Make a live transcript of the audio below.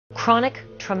chronic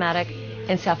traumatic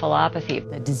encephalopathy.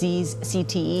 The disease,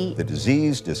 CTE. The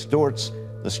disease distorts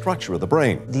the structure of the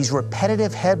brain. These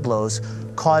repetitive head blows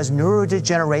cause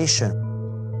neurodegeneration.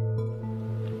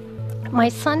 My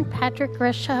son, Patrick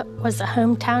Grisha, was a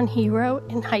hometown hero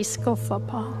in high school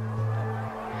football.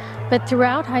 But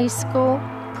throughout high school,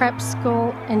 prep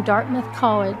school, and Dartmouth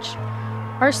College,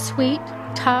 our sweet,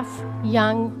 tough,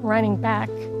 young running back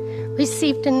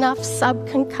received enough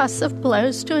subconcussive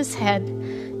blows to his head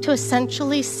to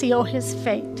essentially seal his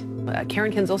fate.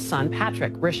 Karen Kinzel's son,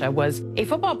 Patrick Grisha, was a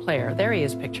football player. There he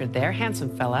is pictured there,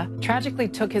 handsome fella. Tragically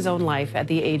took his own life at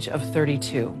the age of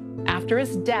 32. After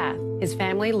his death, his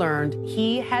family learned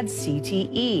he had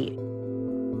CTE.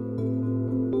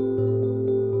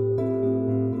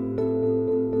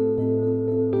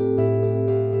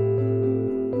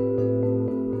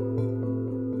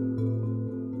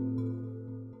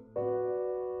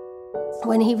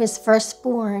 When he was first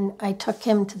born, I took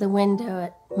him to the window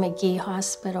at McGee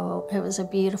Hospital. It was a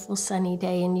beautiful sunny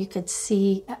day and you could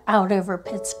see out over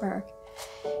Pittsburgh.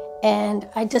 And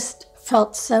I just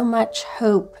felt so much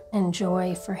hope and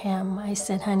joy for him. I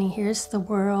said, honey, here's the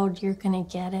world. You're gonna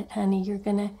get it, honey. You're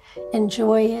gonna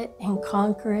enjoy it and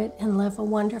conquer it and live a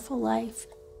wonderful life.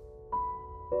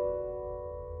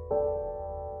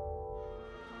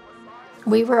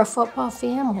 We were a football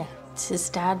family. His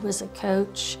dad was a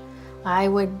coach. I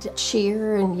would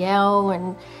cheer and yell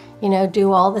and,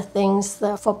 do all the things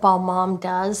the football mom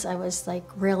does. I was like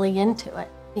really into it.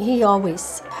 He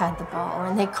always had the ball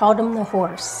and they called him the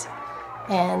horse.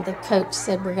 And the coach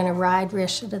said, we're gonna ride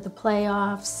Risha to the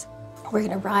playoffs. We're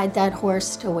gonna ride that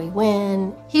horse till we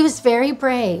win. He was very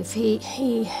brave.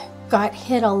 He got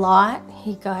hit a lot.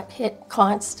 He got hit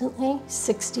constantly,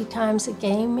 60 times a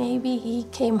game maybe. He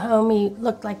came home, he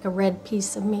looked like a red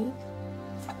piece of meat.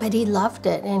 But he loved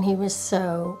it and he was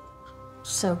so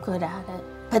good at it.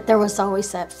 But there was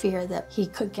always that fear that he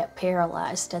could get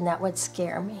paralyzed and that would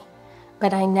scare me.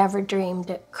 But I never dreamed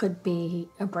it could be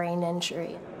a brain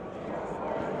injury.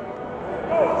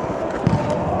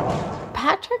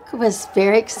 Patrick was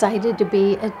very excited to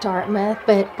be at Dartmouth,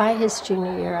 but by his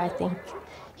junior year, I think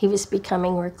he was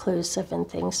becoming reclusive and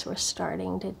things were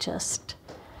starting to just,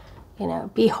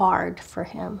 be hard for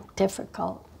him,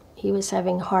 difficult. He was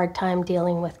having a hard time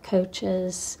dealing with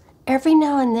coaches. Every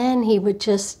now and then he would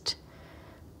just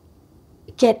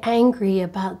get angry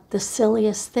about the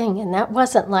silliest thing, and that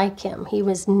wasn't like him. He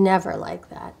was never like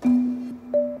that.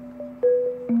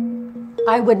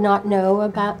 I would not know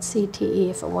about CTE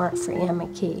if it weren't for Ann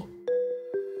McKee.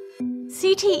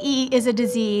 CTE is a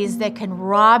disease that can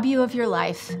rob you of your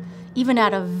life, even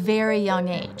at a very young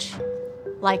age,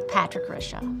 like Patrick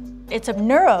Grisha. It's a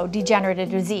neurodegenerative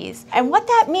disease. And what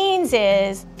that means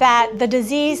is that the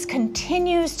disease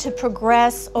continues to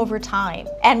progress over time.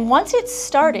 And once it's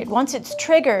started, once it's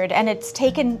triggered and it's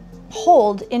taken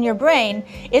hold in your brain,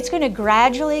 it's going to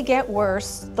gradually get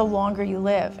worse the longer you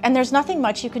live. And there's nothing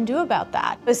much you can do about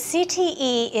that. The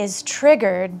CTE is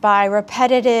triggered by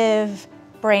repetitive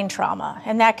brain trauma,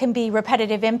 and that can be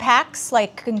repetitive impacts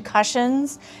like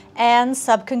concussions and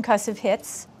subconcussive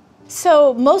hits.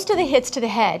 So most of the hits to the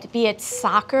head, be it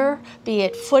soccer, be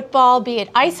it football, be it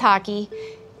ice hockey,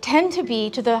 tend to be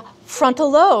to the frontal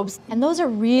lobes. And those are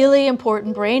really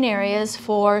important brain areas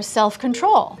for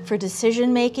self-control, for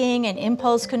decision-making and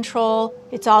impulse control.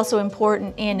 It's also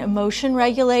important in emotion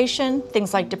regulation.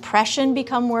 Things like depression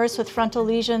become worse with frontal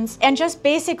lesions, and just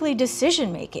basically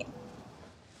decision-making.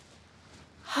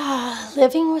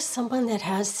 Living with someone that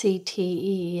has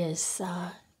CTE is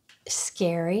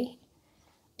scary.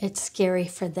 It's scary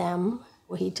for them.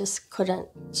 He just couldn't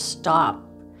stop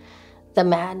the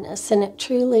madness, and it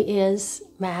truly is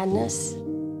madness.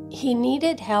 He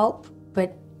needed help,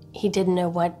 but he didn't know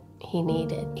what he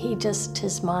needed.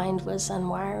 His mind was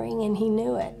unwiring, and he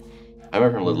knew it. I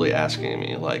remember him literally asking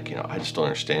me, I just don't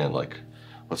understand,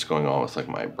 what's going on with,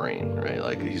 my brain,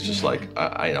 right? He's just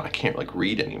I can't,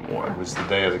 read anymore. It was the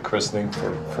day of the christening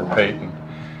for Peyton,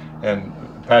 and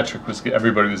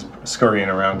everybody was scurrying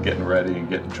around getting ready and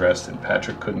getting dressed, and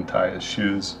Patrick couldn't tie his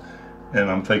shoes. And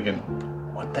I'm thinking,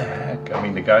 what the heck? I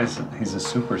mean, he's a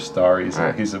superstar.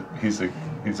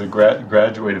 He's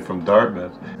graduated from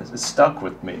Dartmouth. It stuck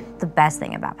with me. The best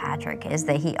thing about Patrick is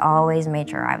that he always made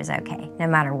sure I was okay, no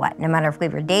matter what. No matter if we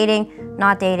were dating,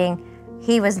 not dating,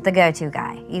 he was the go-to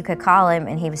guy. You could call him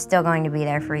and he was still going to be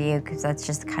there for you because that's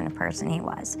just the kind of person he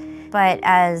was. But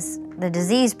as the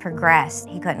disease progressed,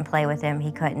 he couldn't play with him.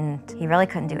 He really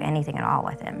couldn't do anything at all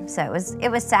with him. So it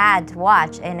was sad to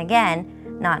watch. And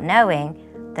again, not knowing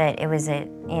that it was a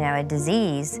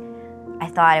disease, I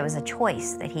thought it was a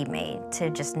choice that he made to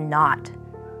just not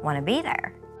want to be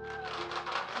there.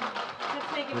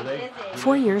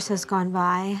 4 years has gone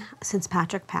by since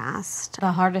Patrick passed.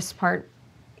 The hardest part,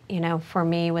 for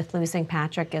me with losing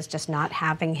Patrick is just not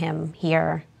having him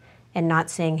here and not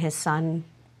seeing his son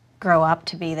grow up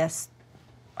to be this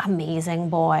amazing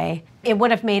boy. It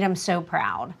would have made him so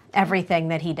proud, everything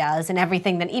that he does and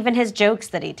everything that, even his jokes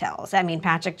that he tells. I mean,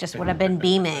 Patrick just would have been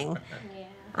beaming.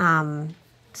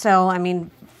 So, I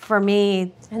mean, for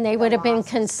me... And they would have been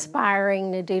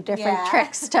conspiring to do different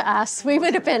tricks to us. We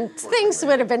would have been, things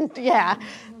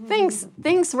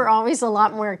were always a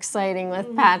lot more exciting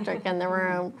with Patrick in the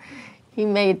room. He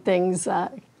made things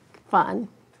fun.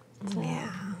 So.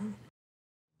 Yeah.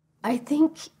 I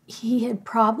think he had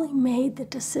probably made the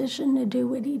decision to do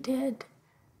what he did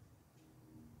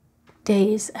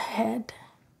days ahead.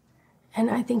 And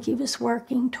I think he was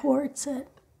working towards it.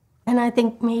 And I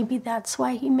think maybe that's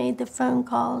why he made the phone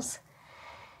calls.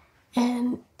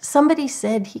 And somebody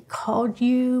said he called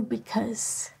you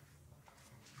because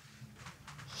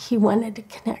he wanted to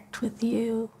connect with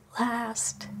you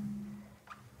last.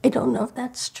 I don't know if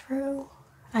that's true.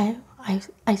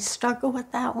 I struggle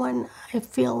with that one. I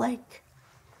feel like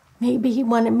maybe he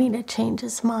wanted me to change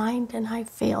his mind, and I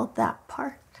failed that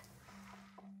part.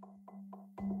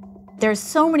 There's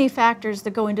so many factors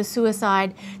that go into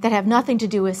suicide that have nothing to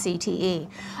do with CTE.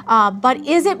 But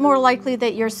is it more likely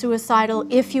that you're suicidal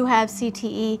if you have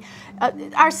CTE?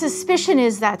 Our suspicion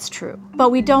is that's true, but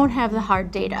we don't have the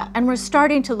hard data. And we're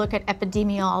starting to look at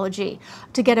epidemiology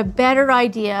to get a better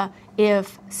idea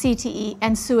if CTE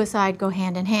and suicide go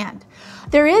hand in hand.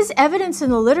 There is evidence in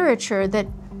the literature that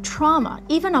trauma,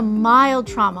 even a mild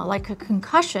trauma like a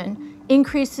concussion,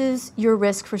 increases your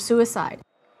risk for suicide.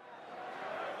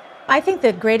 I think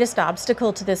the greatest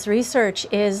obstacle to this research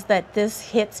is that this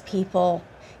hits people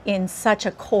in such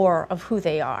a core of who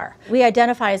they are. We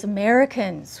identify as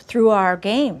Americans through our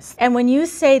games. And when you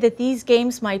say that these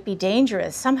games might be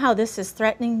dangerous, somehow this is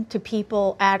threatening to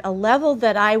people at a level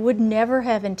that I would never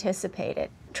have anticipated.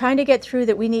 Trying to get through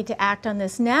that we need to act on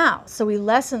this now so we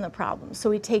lessen the problem, so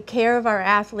we take care of our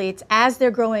athletes as they're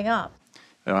growing up.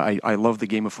 I love the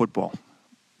game of football,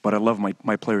 but I love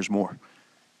my players more.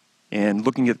 And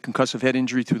looking at concussive head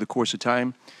injury through the course of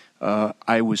time,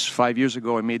 5 years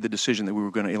ago, I made the decision that we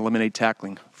were going to eliminate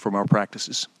tackling from our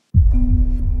practices.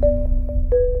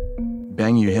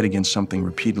 Banging your head against something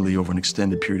repeatedly over an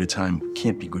extended period of time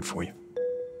can't be good for you.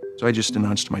 So I just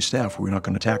announced to my staff, we're not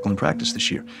going to tackle in practice this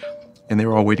year. And they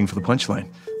were all waiting for the punchline.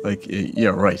 Like, yeah,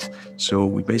 right. So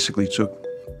we basically took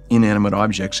inanimate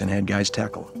objects and had guys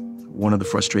tackle. One of the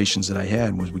frustrations that I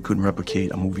had was we couldn't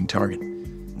replicate a moving target.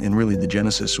 And really the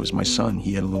genesis was my son.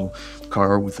 He had a little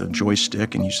car with a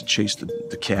joystick and he used to chase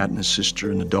the cat and his sister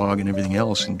and the dog and everything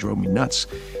else and drove me nuts.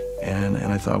 And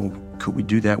I thought, well, could we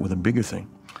do that with a bigger thing?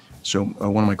 So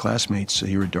one of my classmates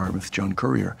here at Dartmouth, John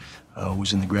Currier,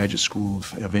 was in the graduate school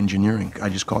of engineering. I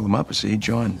just called him up and said, hey,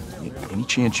 John, any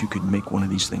chance you could make one of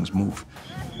these things move?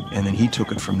 And then he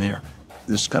took it from there.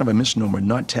 There's kind of a misnomer,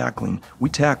 not tackling.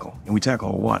 We tackle, and we tackle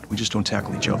a lot. We just don't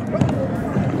tackle each other.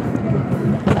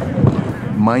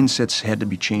 Mindsets had to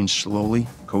be changed slowly,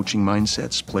 coaching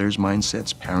mindsets, players'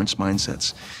 mindsets, parents'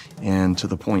 mindsets. And to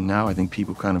the point now, I think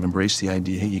people kind of embrace the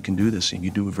idea, hey, you can do this, and you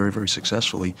do it very, very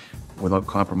successfully without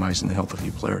compromising the health of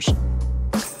your players.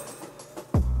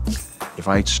 If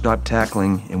I stopped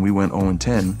tackling and we went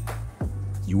 0-10,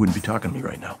 you wouldn't be talking to me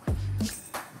right now.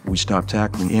 We stopped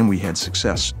tackling and we had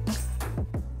success.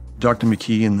 Dr.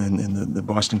 McKee and the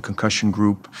Boston Concussion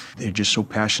Group, they're just so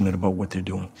passionate about what they're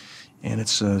doing. And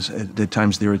it's at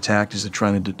times they're attacked as they're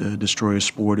trying to destroy a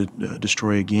sport,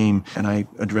 destroy a game, and I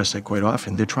address that quite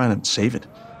often. They're trying to save it.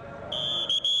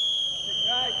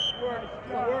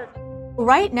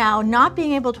 Right now, not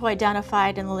being able to identify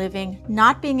it in the living,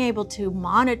 not being able to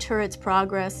monitor its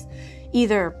progress,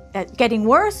 either getting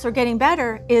worse or getting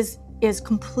better, is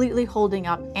completely holding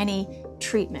up any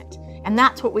treatment. And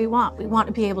that's what we want. We want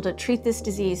to be able to treat this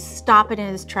disease, stop it in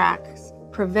its tracks,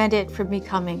 prevent it from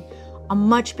becoming a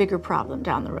much bigger problem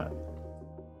down the road.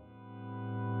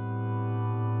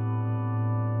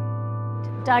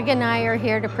 Doug and I are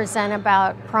here to present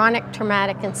about chronic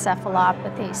traumatic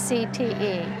encephalopathy,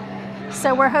 CTE.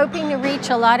 So we're hoping to reach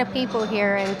a lot of people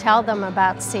here and tell them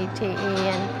about CTE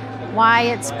and why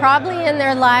it's probably in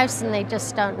their lives and they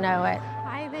just don't know it.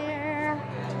 Hi there.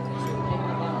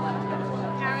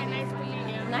 Karen, nice to meet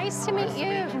you. Nice to meet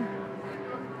you.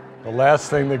 The last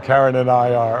thing that Karen and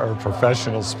I are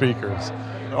professional speakers.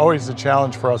 Always a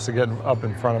challenge for us to get up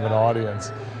in front of an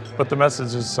audience, but the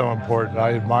message is so important.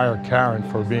 I admire Karen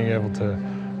for being able to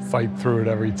fight through it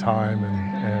every time,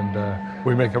 and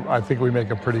I think we make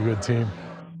a pretty good team.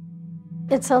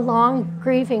 It's a long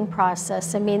grieving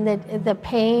process. I mean, the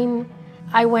pain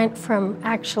I went from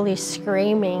actually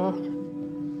screaming,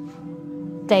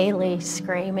 daily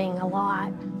screaming a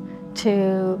lot,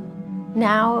 to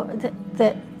now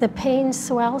the pain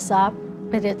swells up,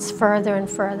 but it's further and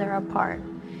further apart.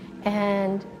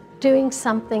 And doing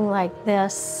something like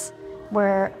this,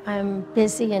 where I'm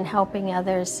busy and helping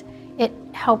others, it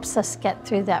helps us get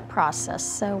through that process,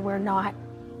 so we're not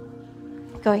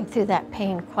going through that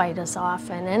pain quite as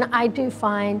often. And I do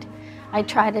find, I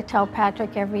try to tell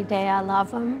Patrick every day I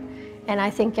love him, and I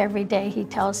think every day he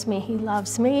tells me he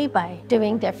loves me by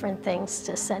doing different things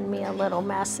to send me a little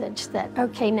message that,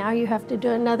 okay, now you have to do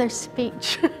another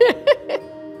speech.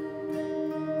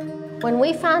 When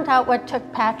we found out what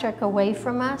took Patrick away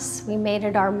from us, we made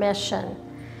it our mission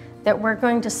that we're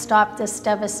going to stop this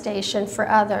devastation for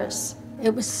others.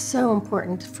 It was so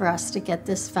important for us to get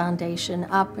this foundation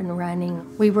up and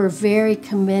running. We were very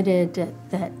committed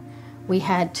that we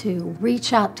had to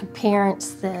reach out to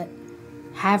parents that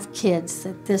have kids,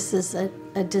 that this is a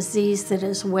disease that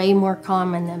is way more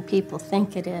common than people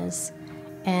think it is,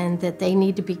 and that they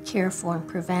need to be careful and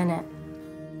prevent it.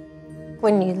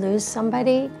 When you lose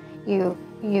somebody, you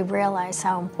realize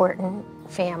how important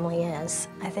family is.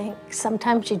 I think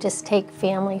sometimes you just take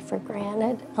family for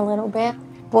granted a little bit.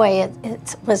 Boy,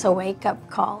 it was a wake-up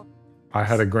call. I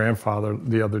had a grandfather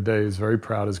the other day, he was very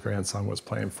proud his grandson was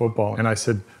playing football. And I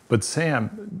said, but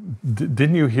Sam,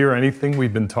 didn't you hear anything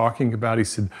we've been talking about? He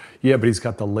said, yeah, but he's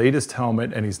got the latest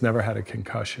helmet and he's never had a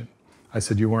concussion. I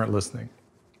said, you weren't listening.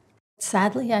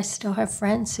 Sadly, I still have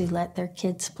friends who let their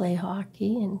kids play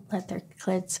hockey and let their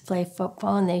kids play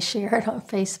football, and they share it on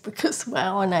Facebook as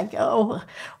well. And I go,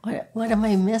 what am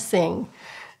I missing?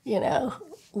 You know,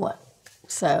 what?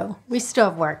 So we still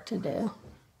have work to do.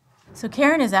 So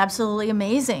Karen is absolutely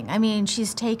amazing. I mean,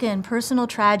 she's taken personal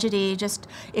tragedy, just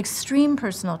extreme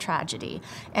personal tragedy,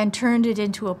 and turned it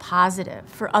into a positive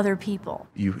for other people.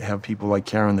 You have people like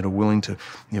Karen that are willing to,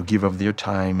 give of their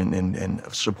time and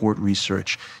support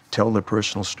research, tell their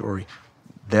personal story.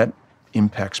 That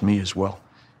impacts me as well.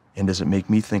 And does it make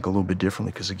me think a little bit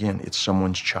differently? Because again, it's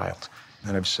someone's child.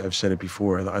 And I've said it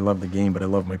before, I love the game, but I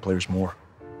love my players more.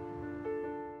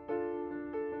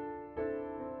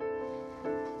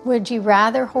 Would you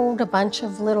rather hold a bunch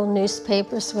of little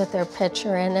newspapers with their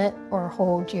picture in it or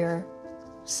hold your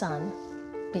son?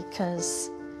 Because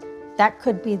that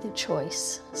could be the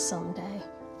choice someday.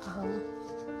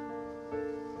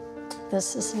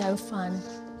 This is no fun.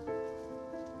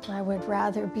 I would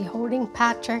rather be holding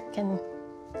Patrick and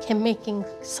him making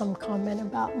some comment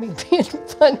about me being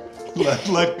funny.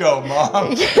 Let go,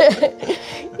 Mom.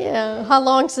 Yeah, how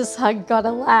long's this hug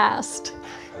gotta last?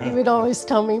 He would always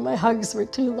tell me my hugs were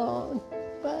too long,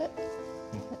 but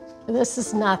this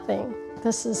is nothing.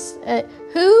 This is,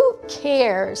 who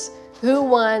cares who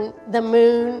won the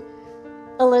Moon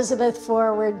Elizabeth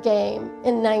Forward game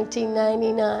in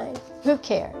 1999? Who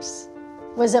cares?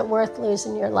 Was it worth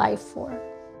losing your life for?